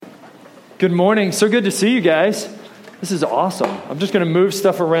Good morning. So good to see you guys. This is awesome. I'm just going to move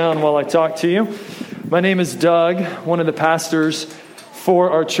stuff around while I talk to you. My name is Doug, one of the pastors for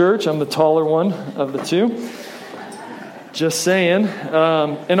our church. I'm the taller one of the two. Just saying.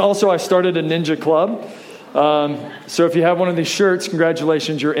 And also I started a ninja club. So if you have one of these shirts,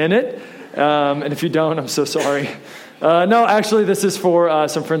 congratulations, you're in it. And if you don't, I'm so sorry. No, actually, this is for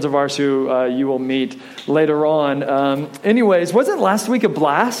some friends of ours who you will meet later on. Anyways, wasn't last week a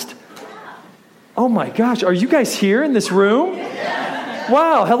blast? Oh my gosh, are you guys here in this room?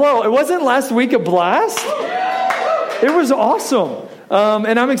 Wow, hello. It wasn't last week a blast? It was awesome.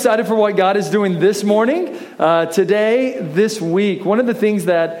 And I'm excited for what God is doing this morning, today, this week. One of the things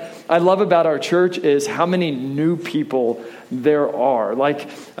that I love about our church is how many new people there are.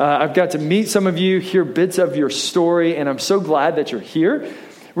 I've got to meet some of you, hear bits of your story, and I'm so glad that you're here.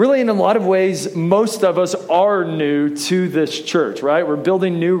 Really, in a lot of ways, most of us are new to this church, right? We're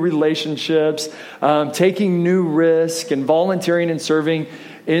building new relationships, taking new risks, and volunteering and serving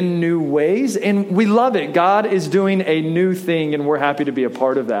in new ways. And we love it. God is doing a new thing, and we're happy to be a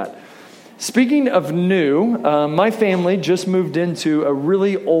part of that. Speaking of new, my family just moved into a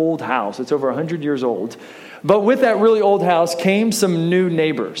really old house. It's over 100 years old. But with that really old house came some new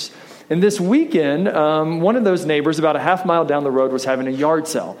neighbors. And this weekend, one of those neighbors about a half mile down the road was having a yard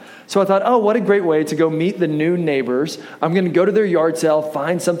sale. So I thought, oh, what a great way to go meet the new neighbors. I'm going to go to their yard sale,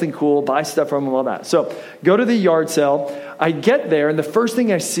 find something cool, buy stuff from them, all that. So go to the yard sale. I get there, and the first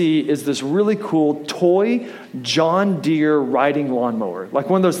thing I see is this really cool toy John Deere riding lawnmower. Like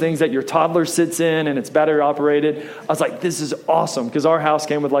one of those things that your toddler sits in and it's battery operated. I was like, this is awesome, because our house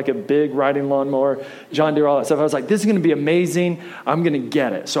came with like a big riding lawnmower, John Deere, all that stuff. I was like, this is going to be amazing. I'm going to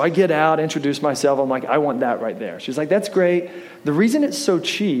get it. So I get out, introduce myself. I'm like, I want that right there. She's like, that's great. The reason it's so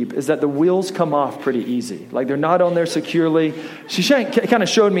cheap is that the wheels come off pretty easy. Like they're not on there securely. She kind of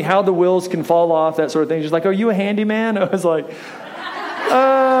showed me how the wheels can fall off, that sort of thing. She's like, are you a handyman? I was like,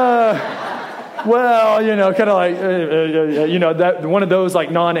 well, kind of like, that one of those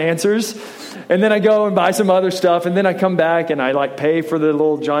like non-answers. And then I go and buy some other stuff, and then I come back and I pay for the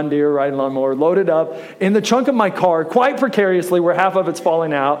little John Deere riding lawnmower, load it up in the trunk of my car quite precariously where half of it's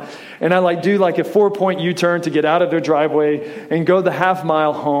falling out. And I do a 4-point U-turn to get out of their driveway and go the half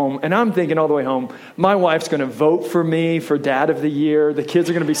mile home. And I'm thinking all the way home, my wife's going to vote for me for Dad of the Year. The kids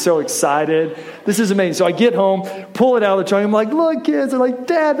are going to be so excited. This is amazing. So I get home, pull it out of the trunk. I'm like, look, kids. They're like,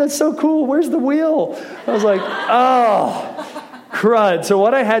 Dad, that's so cool. Where's the wheel? I was like, oh, crud. So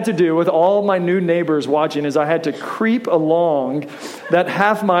what I had to do with all my new neighbors watching is I had to creep along that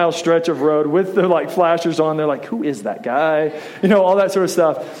half-mile stretch of road with the flashers on. They're like, who is that guy? All that sort of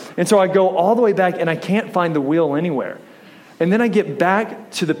stuff. And so I go all the way back, and I can't find the wheel anywhere. And then I get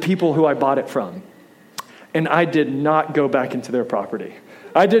back to the people who I bought it from, and I did not go back into their property.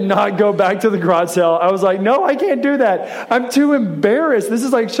 I did not go back to the garage sale. I was like, no, I can't do that. I'm too embarrassed. This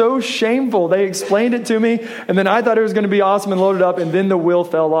is so shameful. They explained it to me, and then I thought it was going to be awesome and loaded up, and then the wheel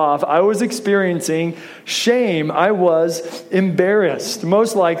fell off. I was experiencing shame. I was embarrassed.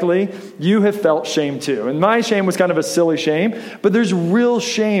 Most likely, you have felt shame too. And my shame was kind of a silly shame, but there's real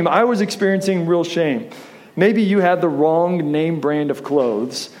shame. I was experiencing real shame. Maybe you had the wrong name brand of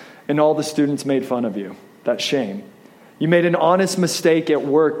clothes, and all the students made fun of you. That's shame. You made an honest mistake at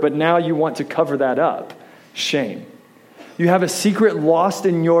work, but now you want to cover that up. Shame. You have a secret locked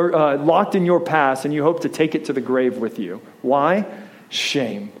in your past, and you hope to take it to the grave with you. Why?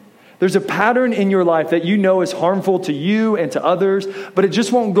 Shame. There's a pattern in your life that you know is harmful to you and to others, but it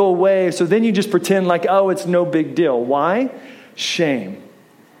just won't go away. So then you just pretend it's no big deal. Why? Shame.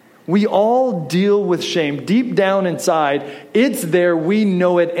 We all deal with shame. Deep down inside, it's there, we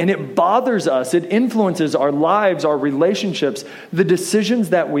know it, and it bothers us. It influences our lives, our relationships, the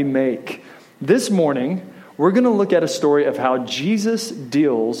decisions that we make. This morning, we're going to look at a story of how Jesus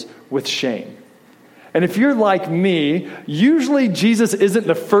deals with shame. And if you're like me, usually Jesus isn't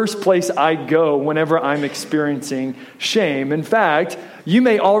the first place I go whenever I'm experiencing shame. In fact, you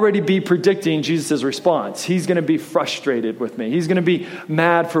may already be predicting Jesus' response. He's going to be frustrated with me. He's going to be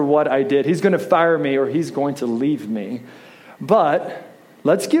mad for what I did. He's going to fire me, or he's going to leave me. But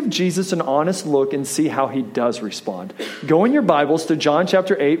let's give Jesus an honest look and see how he does respond. Go in your Bibles to John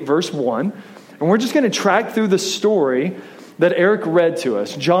chapter 8, verse 1. And we're just going to track through the story that Eric read to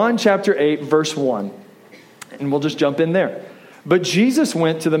us. John chapter 8, verse 1. And we'll just jump in there. But Jesus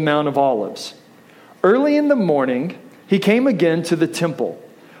went to the Mount of Olives. Early in the morning, he came again to the temple.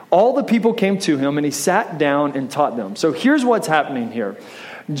 All the people came to him, and he sat down and taught them. So here's what's happening here.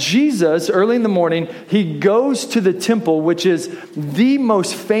 Jesus, early in the morning, he goes to the temple, which is the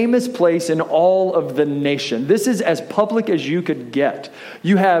most famous place in all of the nation. This is as public as you could get.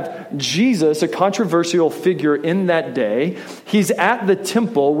 You have Jesus, a controversial figure in that day. He's at the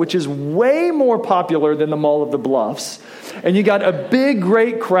temple, which is way more popular than the Mall of the Bluffs. And you got a big,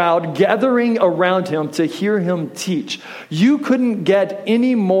 great crowd gathering around him to hear him teach. You couldn't get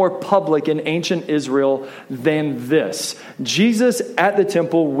any more public in ancient Israel than this. Jesus at the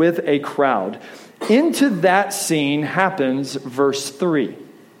temple with a crowd. Into that scene happens verse 3.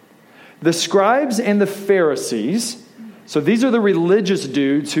 The scribes and the Pharisees, so these are the religious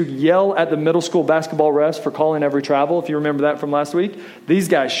dudes who yell at the middle school basketball refs for calling every travel, if you remember that from last week. These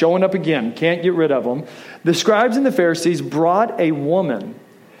guys showing up again, can't get rid of them. The scribes and the Pharisees brought a woman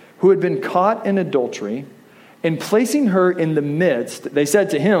who had been caught in adultery, and placing her in the midst, they said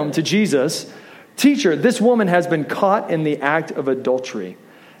to him, to Jesus, "Teacher, this woman has been caught in the act of adultery.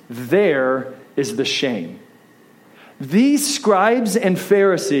 There is the shame." These scribes and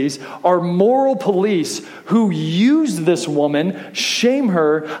Pharisees are moral police who use this woman, shame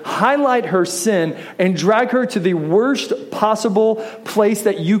her, highlight her sin, and drag her to the worst possible place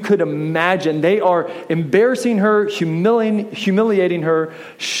that you could imagine. They are embarrassing her, humiliating her,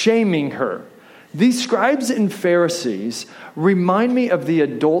 shaming her. These scribes and Pharisees remind me of the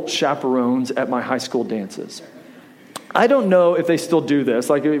adult chaperones at my high school dances. I don't know if they still do this.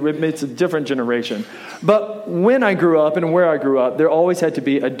 Like, it's a different generation. But when I grew up and where I grew up, there always had to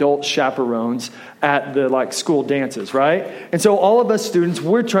be adult chaperones at the school dances, right? And so all of us students,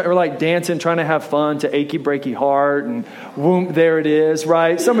 we're dancing, trying to have fun to Achy Breaky Heart and Whoom, There It Is,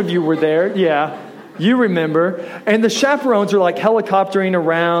 right? Some of you were there. Yeah. You remember. And the chaperones are helicoptering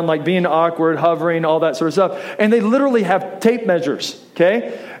around, being awkward, hovering, all that sort of stuff. And they literally have tape measures,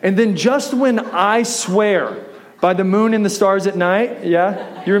 okay? And then just when I swear by the moon and the stars at night,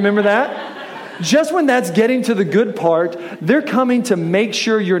 yeah? You remember that? Just when that's getting to the good part, they're coming to make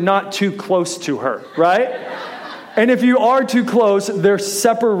sure you're not too close to her, right? And if you are too close, they're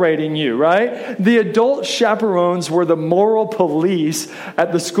separating you, right? The adult chaperones were the moral police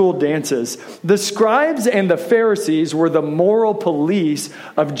at the school dances. The scribes and the Pharisees were the moral police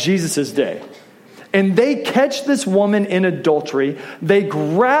of Jesus' day. And they catch this woman in adultery, they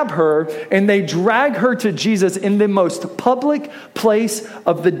grab her, and they drag her to Jesus in the most public place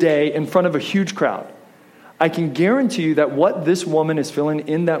of the day in front of a huge crowd. I can guarantee you that what this woman is feeling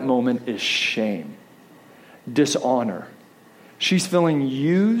in that moment is shame, dishonor. She's feeling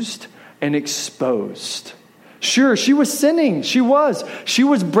used and exposed. Sure, she was sinning. She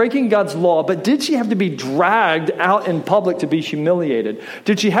was breaking God's law, but did she have to be dragged out in public to be humiliated?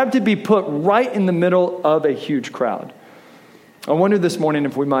 Did she have to be put right in the middle of a huge crowd? I wonder this morning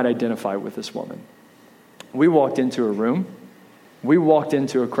if we might identify with this woman. We walked into a room, we walked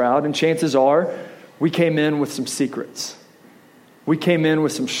into a crowd, and chances are we came in with some secrets. We came in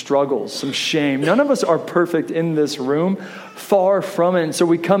with some struggles, some shame. None of us are perfect in this room, far from it. And so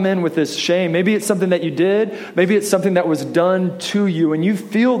we come in with this shame. Maybe it's something that you did. Maybe it's something that was done to you. And you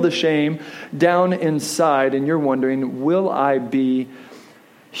feel the shame down inside. And you're wondering, will I be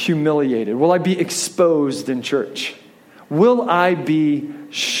humiliated? Will I be exposed in church? Will I be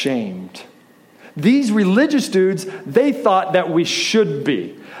shamed? These religious dudes, they thought that we should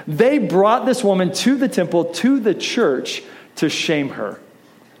be. They brought this woman to the temple, to the church, to shame her.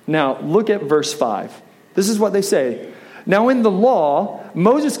 Now, look at verse 5. This is what they say. Now, in the law,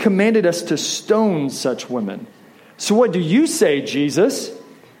 Moses commanded us to stone such women. So what do you say, Jesus?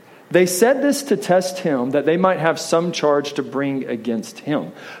 They said this to test him, that they might have some charge to bring against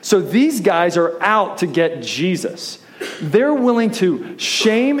him. So these guys are out to get Jesus. They're willing to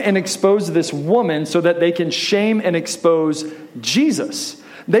shame and expose this woman so that they can shame and expose Jesus.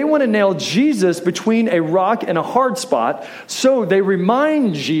 They want to nail Jesus between a rock and a hard spot, so they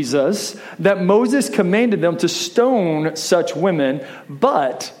remind Jesus that Moses commanded them to stone such women,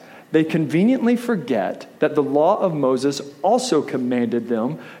 but they conveniently forget that the law of Moses also commanded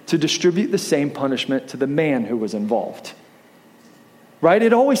them to distribute the same punishment to the man who was involved. Right?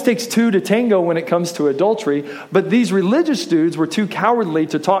 It always takes two to tango when it comes to adultery, but these religious dudes were too cowardly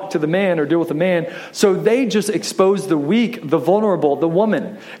to talk to the man or deal with the man, so they just exposed the weak, the vulnerable, the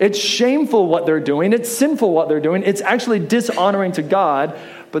woman. It's shameful what they're doing. It's sinful what they're doing. It's actually dishonoring to God,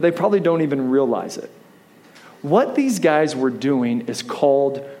 but they probably don't even realize it. What these guys were doing is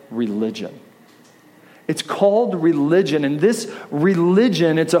called religion. It's called religion, and this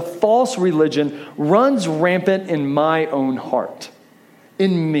religion, it's a false religion, runs rampant in my own heart.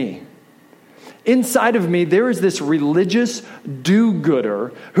 In me. Inside of me, there is this religious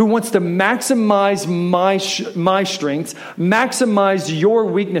do-gooder who wants to maximize my strengths, maximize your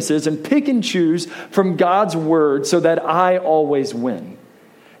weaknesses, and pick and choose from God's word so that I always win.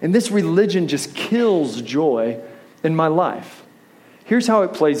 And this religion just kills joy in my life. Here's how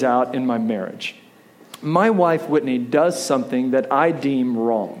it plays out in my marriage. My wife, Whitney, does something that I deem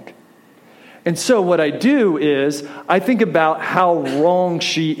wrong. And so what I do is I think about how wrong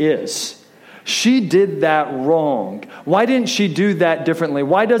she is. She did that wrong. Why didn't she do that differently?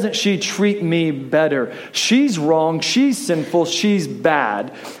 Why doesn't she treat me better? She's wrong. She's sinful. She's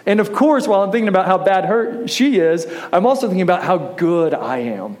bad. And of course, while I'm thinking about how bad she is, I'm also thinking about how good I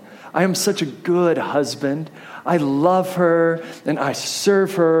am. I am such a good husband. I love her and I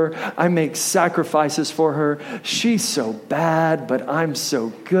serve her. I make sacrifices for her. She's so bad, but I'm so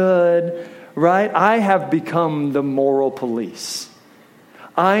good, right? I have become the moral police.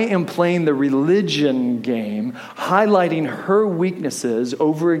 I am playing the religion game, highlighting her weaknesses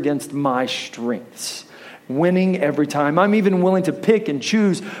over against my strengths, winning every time. I'm even willing to pick and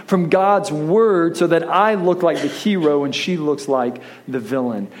choose from God's word so that I look like the hero and she looks like the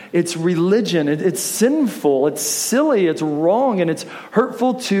villain. It's religion. It's sinful. It's silly. It's wrong. And it's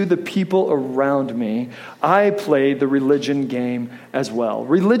hurtful to the people around me. I play the religion game as well.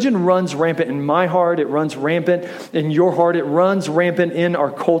 Religion runs rampant in my heart. It runs rampant in your heart. It runs rampant in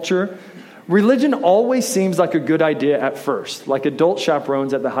our culture. Religion always seems like a good idea at first, like adult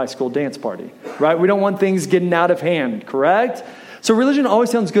chaperones at the high school dance party, right? We don't want things getting out of hand, correct? So religion always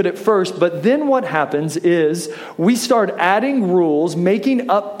sounds good at first, but then what happens is we start adding rules, making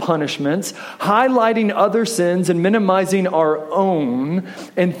up punishments, highlighting other sins and minimizing our own,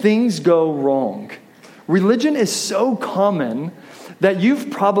 and things go wrong. Religion is so common that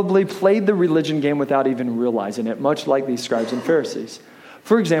you've probably played the religion game without even realizing it, much like these scribes and Pharisees.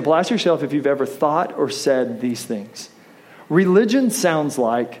 For example, ask yourself if you've ever thought or said these things. Religion sounds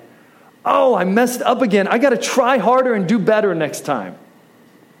like, oh, I messed up again. I got to try harder and do better next time.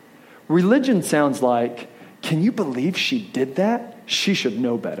 Religion sounds like, can you believe she did that? She should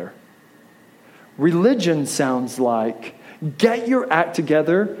know better. Religion sounds like, get your act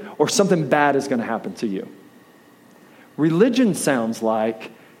together or something bad is going to happen to you. Religion sounds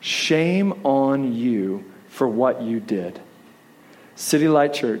like, shame on you for what you did. City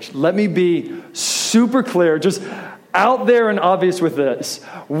Light Church, let me be super clear, just out there and obvious with this.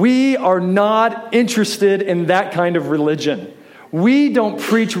 We are not interested in that kind of religion. We don't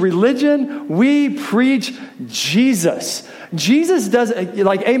preach religion. We preach Jesus. Jesus doesn't,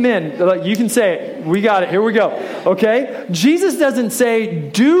 like, amen. Like, you can say it. We got it. Here we go. Okay? Jesus doesn't say,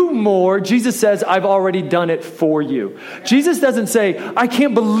 do more. Jesus says, I've already done it for you. Jesus doesn't say, I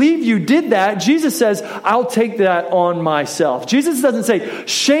can't believe you did that. Jesus says, I'll take that on myself. Jesus doesn't say,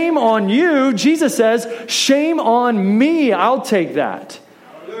 shame on you. Jesus says, shame on me. I'll take that.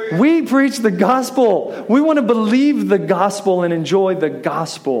 We preach the gospel. We want to believe the gospel and enjoy the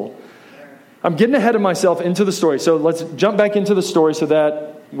gospel. I'm getting ahead of myself into the story. So let's jump back into the story so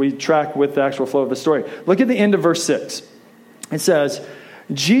that we track with the actual flow of the story. Look at the end of verse 6. It says,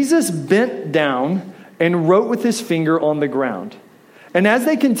 Jesus bent down and wrote with his finger on the ground. And as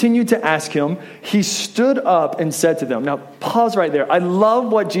they continued to ask him, he stood up and said to them. Now, pause right there. I love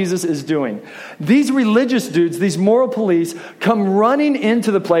what Jesus is doing. These religious dudes, these moral police, come running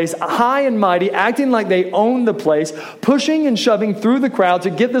into the place, high and mighty, acting like they own the place, pushing and shoving through the crowd to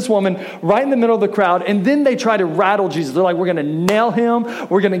get this woman right in the middle of the crowd. And then they try to rattle Jesus. They're like, we're going to nail him.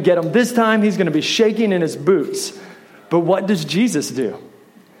 We're going to get him this time. He's going to be shaking in his boots. But what does Jesus do?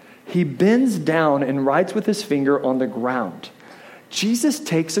 He bends down and writes with his finger on the ground. Jesus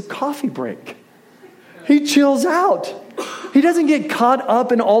takes a coffee break. He chills out. He doesn't get caught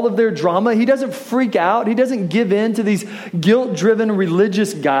up in all of their drama. He doesn't freak out. He doesn't give in to these guilt-driven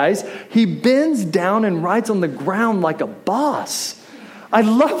religious guys. He bends down and writes on the ground like a boss. I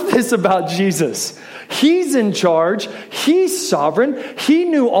love this about Jesus. He's in charge. He's sovereign. He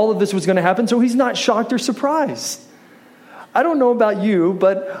knew all of this was going to happen, so he's not shocked or surprised. I don't know about you,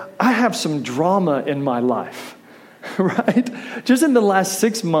 but I have some drama in my life. Right? Just in the last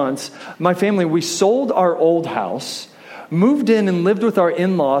 6 months, my family, we sold our old house, moved in and lived with our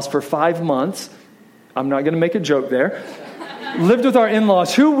in-laws for 5 months. I'm not going to make a joke there. Lived with our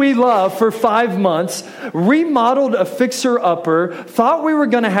in-laws, who we love, for 5 months, remodeled a fixer-upper, thought we were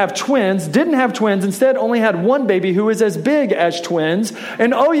going to have twins, didn't have twins, instead only had one baby who is as big as twins.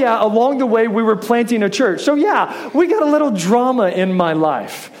 And oh yeah, along the way we were planting a church. So yeah, we got a little drama in my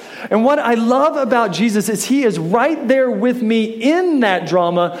life. And what I love about Jesus is he is right there with me in that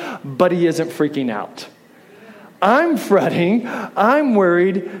drama, but he isn't freaking out. I'm fretting. I'm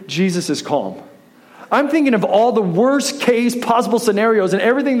worried. Jesus is calm. I'm thinking of all the worst case possible scenarios and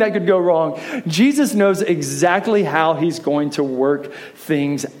everything that could go wrong. Jesus knows exactly how he's going to work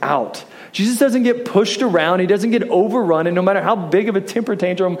things out. Jesus doesn't get pushed around. He doesn't get overrun. And no matter how big of a temper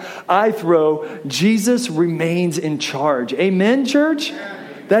tantrum I throw, Jesus remains in charge. Amen, church?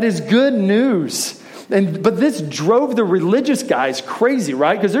 That is good news. But this drove the religious guys crazy,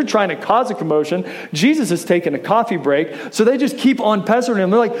 right? Because they're trying to cause a commotion. Jesus is taking a coffee break. So they just keep on pestering him.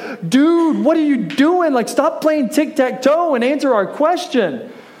 They're like, dude, what are you doing? Like, stop playing tic-tac-toe and answer our question.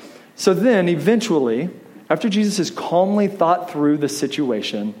 So then eventually, after Jesus has calmly thought through the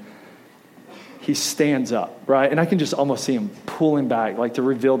situation, he stands up, right? And I can just almost see him pulling back, like to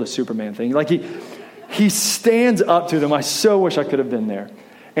reveal the Superman thing. Like he stands up to them. I so wish I could have been there.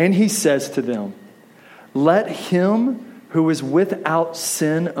 And he says to them, let him who is without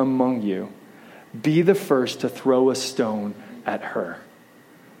sin among you be the first to throw a stone at her.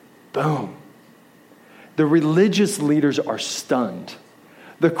 Boom. The religious leaders are stunned.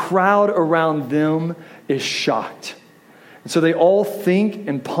 The crowd around them is shocked. And so they all think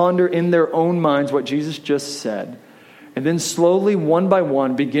and ponder in their own minds what Jesus just said. And then slowly, one by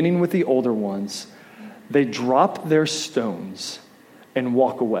one, beginning with the older ones, they drop their stones and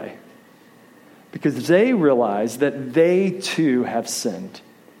walk away. Because they realize that they too have sinned.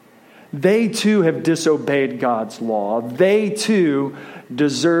 They too have disobeyed God's law. They too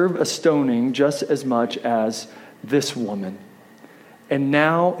deserve a stoning just as much as this woman. And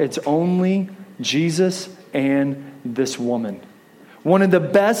now it's only Jesus and this woman. One of the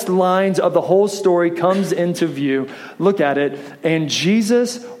best lines of the whole story comes into view. Look at it. And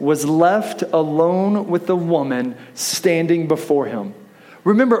Jesus was left alone with the woman standing before him.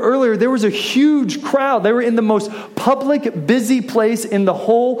 Remember earlier, there was a huge crowd. They were in the most public, busy place in the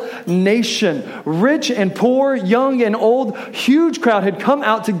whole nation. Rich and poor, young and old, huge crowd had come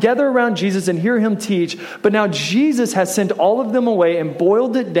out to gather around Jesus and hear him teach. But now Jesus has sent all of them away and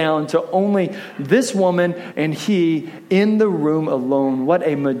boiled it down to only this woman and he in the room alone. What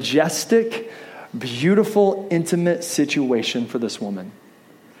a majestic, beautiful, intimate situation for this woman.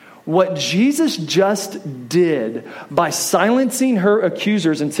 What Jesus just did by silencing her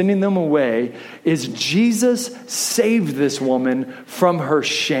accusers and sending them away is Jesus saved this woman from her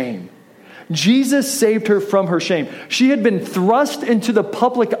shame. Jesus saved her from her shame. She had been thrust into the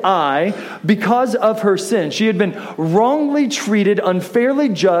public eye because of her sin. She had been wrongly treated, unfairly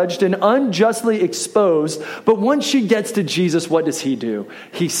judged, and unjustly exposed. But once she gets to Jesus, what does he do?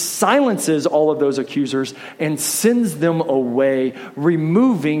 He silences all of those accusers and sends them away,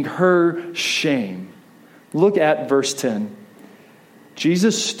 removing her shame. Look at verse 10.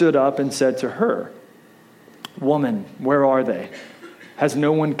 Jesus stood up and said to her, "Woman, where are they? Has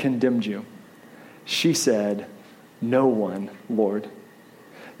no one condemned you?" She said, "No one, Lord."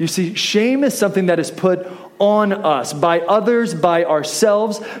 You see, shame is something that is put on us by others, by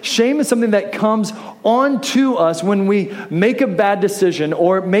ourselves. Shame is something that comes onto us when we make a bad decision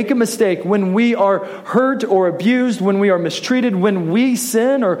or make a mistake, when we are hurt or abused, when we are mistreated, when we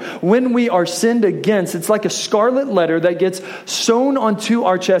sin or when we are sinned against. It's like a scarlet letter that gets sewn onto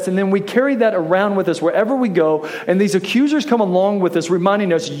our chest, and then we carry that around with us wherever we go. And these accusers come along with us,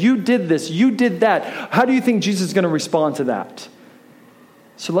 reminding us, you did this, you did that. How do you think Jesus is going to respond to that?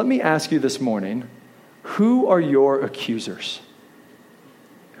 So let me ask you this morning, who are your accusers?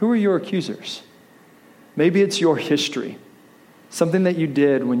 Who are your accusers? Maybe it's your history, something that you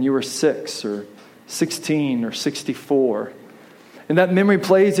did when you were 6 or 16 or 64. And that memory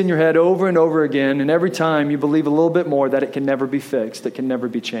plays in your head over and over again, and every time you believe a little bit more that it can never be fixed, it can never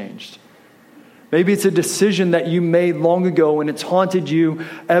be changed. Maybe it's a decision that you made long ago and it's haunted you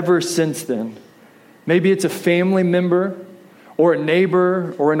ever since then. Maybe it's a family member or a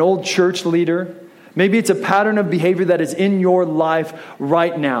neighbor or an old church leader. Maybe it's a pattern of behavior that is in your life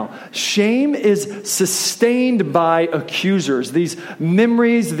right now. Shame is sustained by accusers, these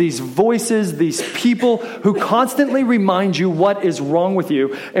memories, these voices, these people who constantly remind you what is wrong with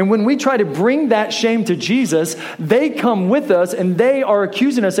you. And when we try to bring that shame to Jesus, they come with us and they are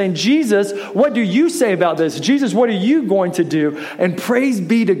accusing us, saying, "Jesus, what do you say about this? Jesus, what are you going to do?" And praise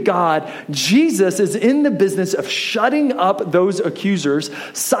be to God, Jesus is in the business of shutting up those accusers,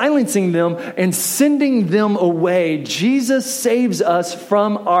 silencing them, and sending them away. Jesus saves us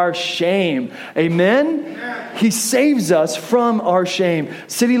from our shame. Amen? He saves us from our shame.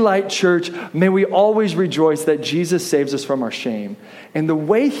 City Light Church, may we always rejoice that Jesus saves us from our shame. And the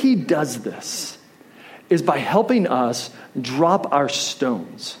way he does this is by helping us drop our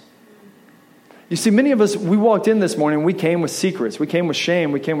stones. You see, many of us, we walked in this morning, we came with secrets, we came with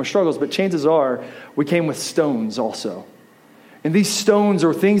shame, we came with struggles, but chances are we came with stones also. And these stones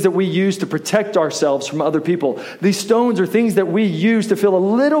are things that we use to protect ourselves from other people. These stones are things that we use to feel a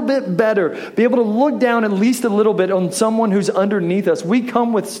little bit better, be able to look down at least a little bit on someone who's underneath us. We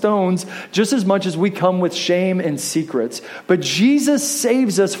come with stones just as much as we come with shame and secrets. But Jesus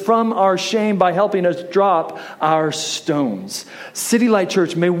saves us from our shame by helping us drop our stones. City Light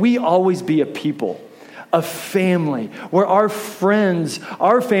Church, may we always be a people, a family where our friends,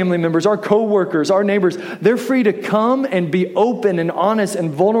 our family members, our coworkers, our neighbors, they're free to come and be open and honest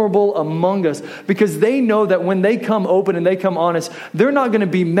and vulnerable among us because they know that when they come open and they come honest, they're not going to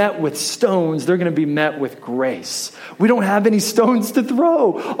be met with stones. They're going to be met with grace. We don't have any stones to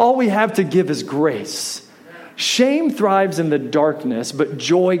throw. All we have to give is grace. Shame thrives in the darkness, but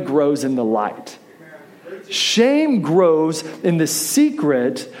joy grows in the light. Shame grows in the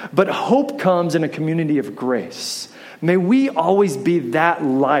secret, but hope comes in a community of grace. May we always be that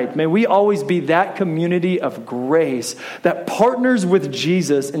light. May we always be that community of grace that partners with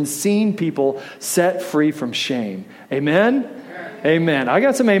Jesus in seeing people set free from shame. Amen? Amen. I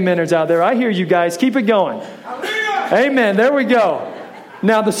got some ameners out there. I hear you guys. Keep it going. Amen. There we go.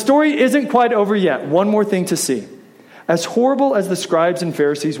 Now, the story isn't quite over yet. One more thing to see. As horrible as the scribes and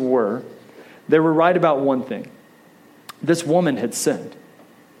Pharisees were, they were right about one thing. This woman had sinned.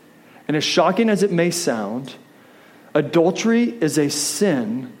 And as shocking as it may sound, adultery is a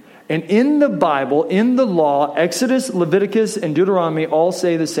sin. And in the Bible, in the law, Exodus, Leviticus, and Deuteronomy all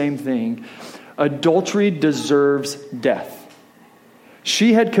say the same thing. Adultery deserves death.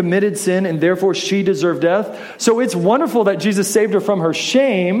 She had committed sin and therefore she deserved death. So it's wonderful that Jesus saved her from her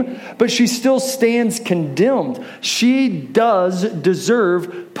shame, but she still stands condemned. She does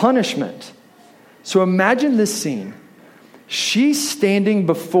deserve punishment. So imagine this scene. She's standing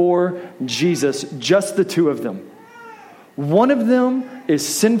before Jesus, just the two of them. One of them is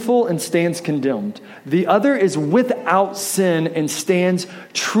sinful and stands condemned. The other is without sin and stands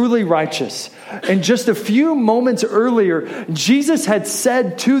truly righteous. And just a few moments earlier, Jesus had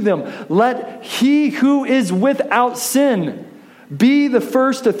said to them, "Let he who is without sin be the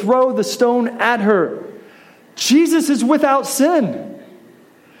first to throw the stone at her." Jesus is without sin.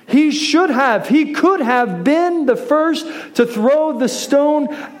 He could have been the first to throw the stone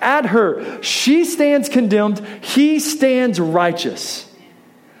at her. She stands condemned. He stands righteous.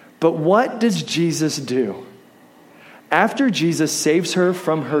 But what does Jesus do? After Jesus saves her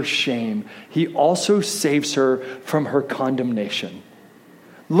from her shame, he also saves her from her condemnation.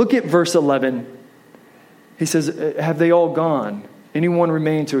 Look at verse 11. He says, "Have they all gone? Anyone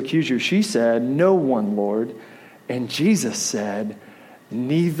remain to accuse you?" She said, "No one, Lord." And Jesus said,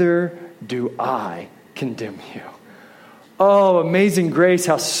 "Neither do I condemn you." Oh, amazing grace,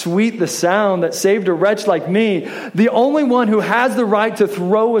 how sweet the sound that saved a wretch like me. The only one who has the right to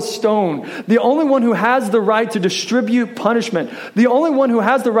throw a stone. The only one who has the right to distribute punishment. The only one who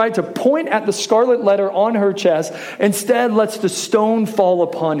has the right to point at the scarlet letter on her chest. Instead, lets the stone fall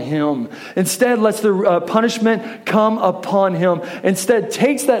upon him. Instead, lets the punishment come upon him. Instead,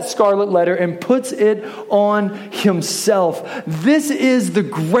 takes that scarlet letter and puts it on himself. This is the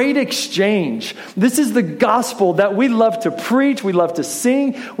great exchange. This is the gospel that we love to preach, we love to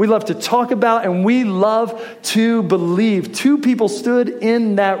sing, we love to talk about, and we love to believe. Two people stood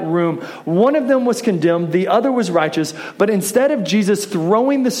in that room. One of them was condemned, the other was righteous, but instead of Jesus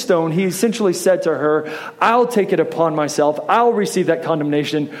throwing the stone, he essentially said to her, "I'll take it upon myself. I'll receive that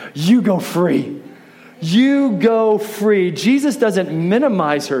condemnation. You go free. You go free." Jesus doesn't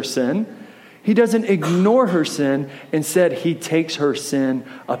minimize her sin. He doesn't ignore her sin. Instead, he takes her sin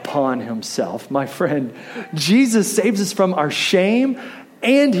upon himself. My friend, Jesus saves us from our shame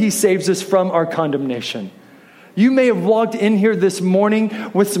and he saves us from our condemnation. You may have walked in here this morning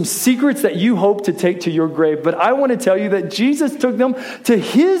with some secrets that you hope to take to your grave, but I want to tell you that Jesus took them to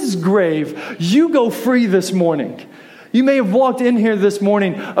his grave. You go free this morning. You may have walked in here this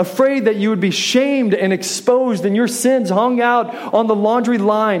morning afraid that you would be shamed and exposed and your sins hung out on the laundry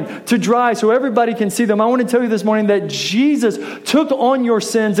line to dry so everybody can see them. I want to tell you this morning that Jesus took on your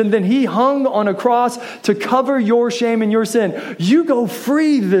sins and then he hung on a cross to cover your shame and your sin. You go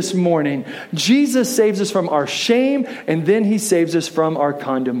free this morning. Jesus saves us from our shame and then he saves us from our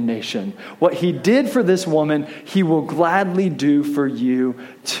condemnation. What he did for this woman, he will gladly do for you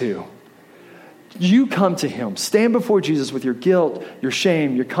too. You come to him. Stand before Jesus with your guilt, your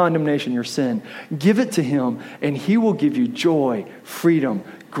shame, your condemnation, your sin. Give it to him, and he will give you joy, freedom,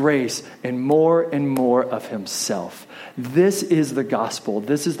 grace, and more of himself. This is the gospel.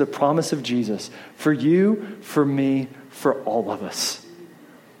 This is the promise of Jesus for you, for me, for all of us.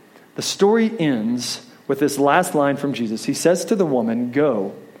 The story ends with this last line from Jesus. He says to the woman,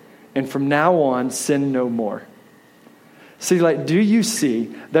 "Go, and from now on, sin no more." See, like, do you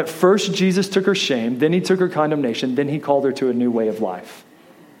see that first Jesus took her shame, then he took her condemnation, then he called her to a new way of life?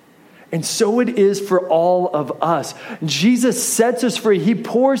 And so it is for all of us. Jesus sets us free. He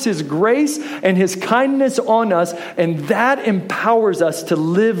pours his grace and his kindness on us, and that empowers us to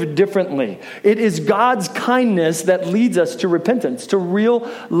live differently. It is God's kindness that leads us to repentance, to real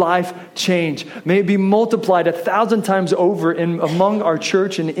life change. May it be multiplied 1,000 times over among our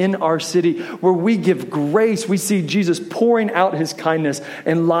church and in our city, where we give grace. We see Jesus pouring out his kindness,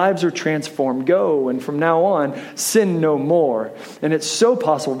 and lives are transformed. Go, and from now on, sin no more. And it's so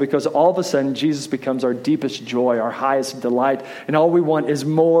possible because all of a sudden, Jesus becomes our deepest joy, our highest delight, and all we want is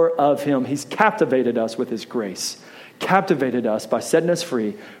more of him. He's captivated us with his grace, captivated us by setting us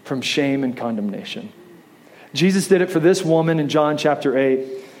free from shame and condemnation. Jesus did it for this woman in John chapter 8,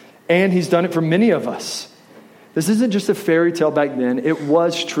 and he's done it for many of us. This isn't just a fairy tale back then. It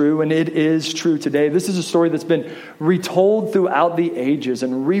was true, and it is true today. This is a story that's been retold throughout the ages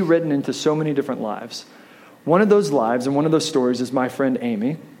and rewritten into so many different lives. One of those lives and one of those stories is my friend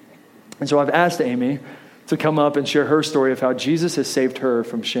Amy. And so I've asked Amy to come up and share her story of how Jesus has saved her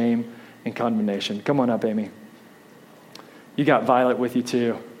from shame and condemnation. Come on up, Amy. You got Violet with you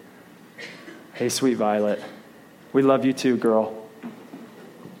too. Hey, sweet Violet. We love you too, girl.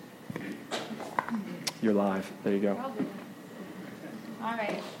 You're live. There you go. All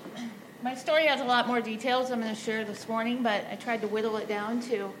right. My story has a lot more details I'm going to share this morning, but I tried to whittle it down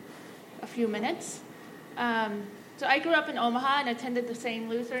to a few minutes. So I grew up in Omaha and attended the same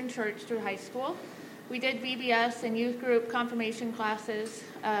Lutheran church through high school. We did VBS and youth group confirmation classes.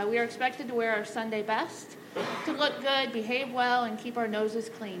 We are expected to wear our Sunday best, to look good, behave well, and keep our noses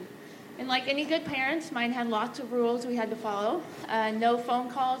clean. And like any good parents, mine had lots of rules we had to follow. No phone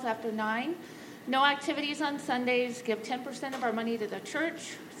calls after 9. No activities on Sundays. Give 10% of our money to the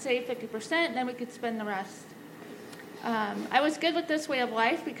church. Save 50%, and then we could spend the rest. I was good with this way of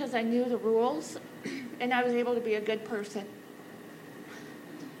life because I knew the rules, and I was able to be a good person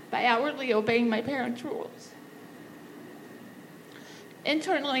by outwardly obeying my parents' rules.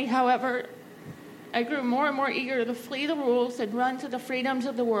 Internally, however, I grew more and more eager to flee the rules and run to the freedoms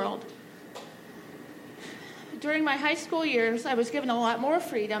of the world. During my high school years, I was given a lot more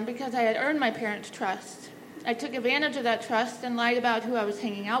freedom because I had earned my parents' trust. I took advantage of that trust and lied about who I was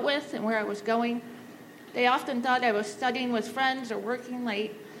hanging out with and where I was going. They often thought I was studying with friends or working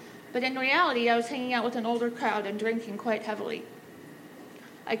late, but in reality, I was hanging out with an older crowd and drinking quite heavily.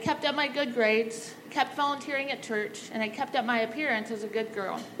 I kept up my good grades, kept volunteering at church, and I kept up my appearance as a good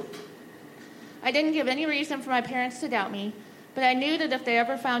girl. I didn't give any reason for my parents to doubt me, but I knew that if they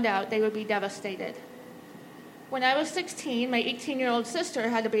ever found out, they would be devastated. When I was 16, my 18-year-old sister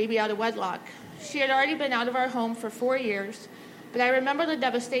had a baby out of wedlock. She had already been out of our home for 4 years, but I remember the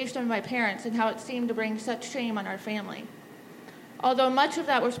devastation of my parents and how it seemed to bring such shame on our family. Although much of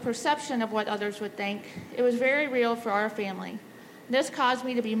that was perception of what others would think, it was very real for our family. This caused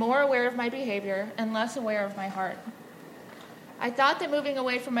me to be more aware of my behavior and less aware of my heart. I thought that moving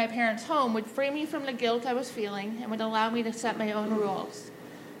away from my parents' home would free me from the guilt I was feeling and would allow me to set my own rules.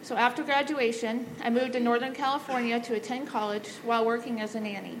 So after graduation, I moved to Northern California to attend college while working as a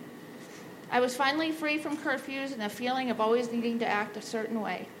nanny. I was finally free from curfews and a feeling of always needing to act a certain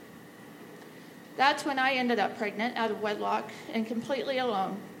way. That's when I ended up pregnant out of wedlock and completely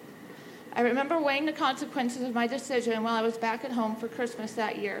alone. I remember weighing the consequences of my decision while I was back at home for Christmas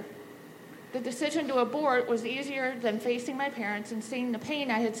that year. The decision to abort was easier than facing my parents and seeing the pain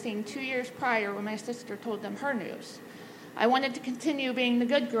I had seen 2 years prior when my sister told them her news. I wanted to continue being the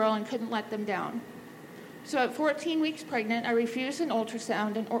good girl and couldn't let them down. So at 14 weeks pregnant, I refused an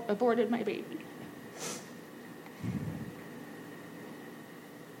ultrasound and aborted my baby.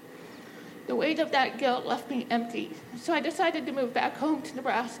 The weight of that guilt left me empty, so I decided to move back home to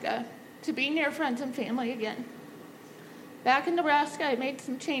Nebraska to be near friends and family again. Back in Nebraska, I made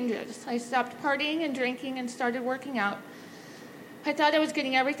some changes. I stopped partying and drinking and started working out. I thought I was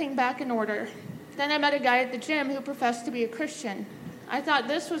getting everything back in order. Then I met a guy at the gym who professed to be a Christian. I thought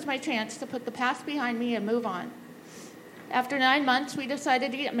this was my chance to put the past behind me and move on. After 9 months, we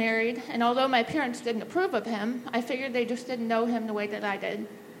decided to get married, and although my parents didn't approve of him, I figured they just didn't know him the way that I did.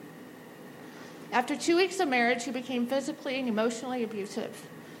 After 2 weeks of marriage, he became physically and emotionally abusive.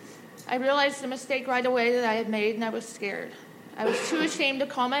 I realized the mistake right away that I had made, and I was scared. I was too ashamed to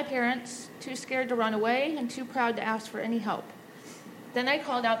call my parents, too scared to run away, and too proud to ask for any help. Then I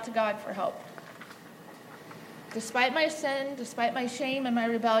called out to God for help. Despite my sin, despite my shame and my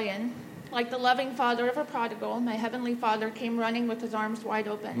rebellion, like the loving father of a prodigal, my heavenly Father came running with his arms wide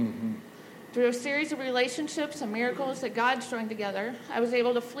open. Through a series of relationships and miracles that God joined together, I was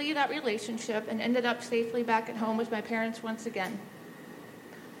able to flee that relationship and ended up safely back at home with my parents once again.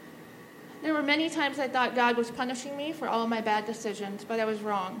 There were many times I thought God was punishing me for all of my bad decisions, but I was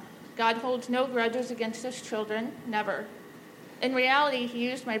wrong. God holds no grudges against his children, never. In reality, he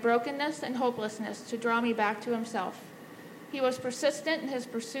used my brokenness and hopelessness to draw me back to himself. He was persistent in his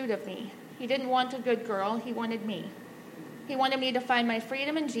pursuit of me. He didn't want a good girl, he wanted me. He wanted me to find my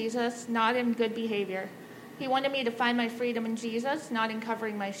freedom in Jesus, not in good behavior. He wanted me to find my freedom in Jesus, not in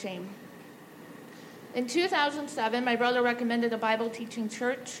covering my shame. In 2007, my brother recommended a Bible-teaching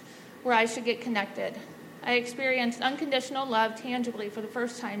church where I should get connected. I experienced unconditional love tangibly for the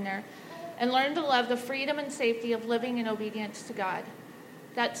first time there and learned to love the freedom and safety of living in obedience to God.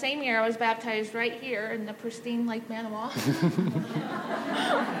 That same year, I was baptized right here in the pristine Lake Manawa.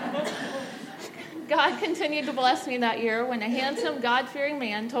 God continued to bless me that year when a handsome, God-fearing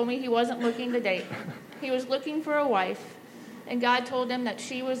man told me he wasn't looking to date. He was looking for a wife, and God told him that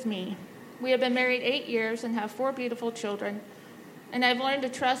she was me. We have been married 8 years and have 4 beautiful children, and I've learned to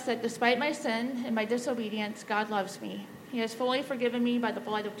trust that despite my sin and my disobedience, God loves me. He has fully forgiven me by the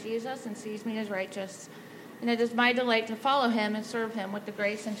blood of Jesus and sees me as righteous, and it is my delight to follow him and serve him with the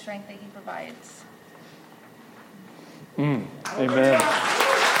grace and strength that he provides. Amen.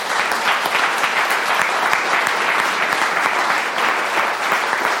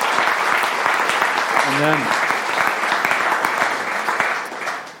 Amen.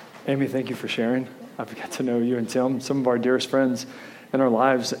 Amy, thank you for sharing. I've got to know you and Tim, some of our dearest friends in our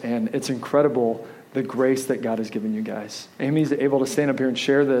lives, and it's incredible the grace that God has given you guys. Amy's able to stand up here and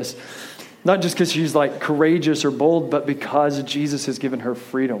share this, not just because she's like courageous or bold, but because Jesus has given her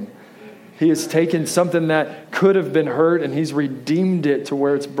freedom. He has taken something that could have been hurt and he's redeemed it to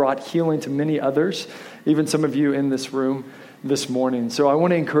where it's brought healing to many others, even some of you in this room this morning. So I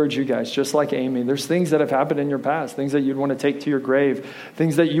want to encourage you guys, just like Amy, there's things that have happened in your past, things that you'd want to take to your grave,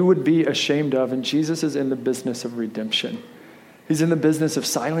 things that you would be ashamed of, and Jesus is in the business of redemption. He's in the business of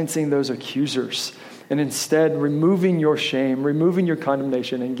silencing those accusers and instead removing your shame, removing your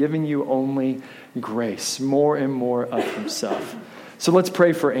condemnation, and giving you only grace, more and more of himself. So let's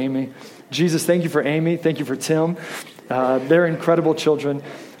pray for Amy. Jesus, thank you for Amy. Thank you for Tim. They're incredible children.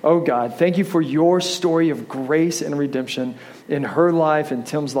 Oh God, thank you for your story of grace and redemption in her life and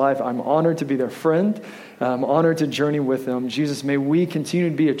Tim's life. I'm honored to be their friend. I'm honored to journey with them. Jesus, may we continue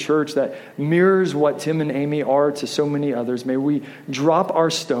to be a church that mirrors what Tim and Amy are to so many others. May we drop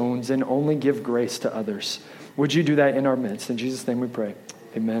our stones and only give grace to others. Would you do that in our midst? In Jesus' name we pray.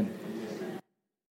 Amen.